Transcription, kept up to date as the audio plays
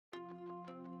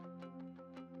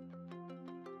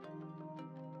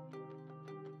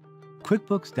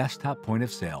QuickBooks Desktop Point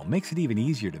of Sale makes it even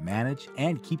easier to manage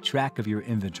and keep track of your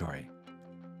inventory.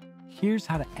 Here's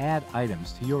how to add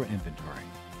items to your inventory.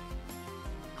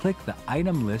 Click the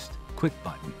Item List Quick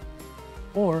button,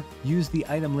 or use the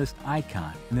Item List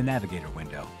icon in the Navigator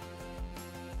window.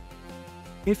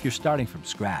 If you're starting from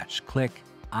scratch, click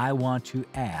I want to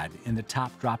add in the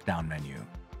top drop-down menu.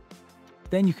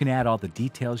 Then you can add all the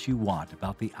details you want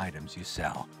about the items you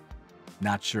sell.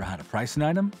 Not sure how to price an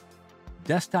item?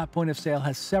 Desktop Point of Sale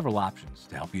has several options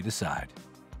to help you decide.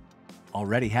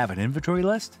 Already have an inventory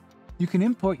list? You can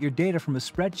import your data from a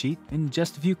spreadsheet in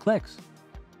just a few clicks.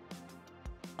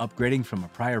 Upgrading from a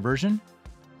prior version?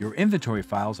 Your inventory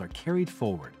files are carried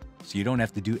forward, so you don't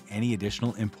have to do any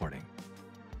additional importing.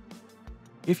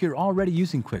 If you're already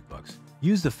using QuickBooks,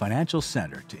 use the Financial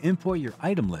Center to import your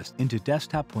item list into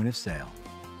Desktop Point of Sale.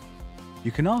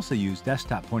 You can also use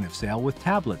Desktop Point of Sale with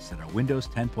tablets that are Windows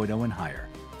 10.0 and higher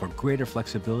for greater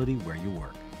flexibility where you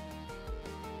work.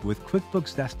 With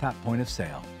QuickBooks Desktop Point of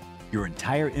Sale, your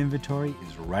entire inventory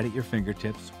is right at your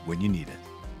fingertips when you need it.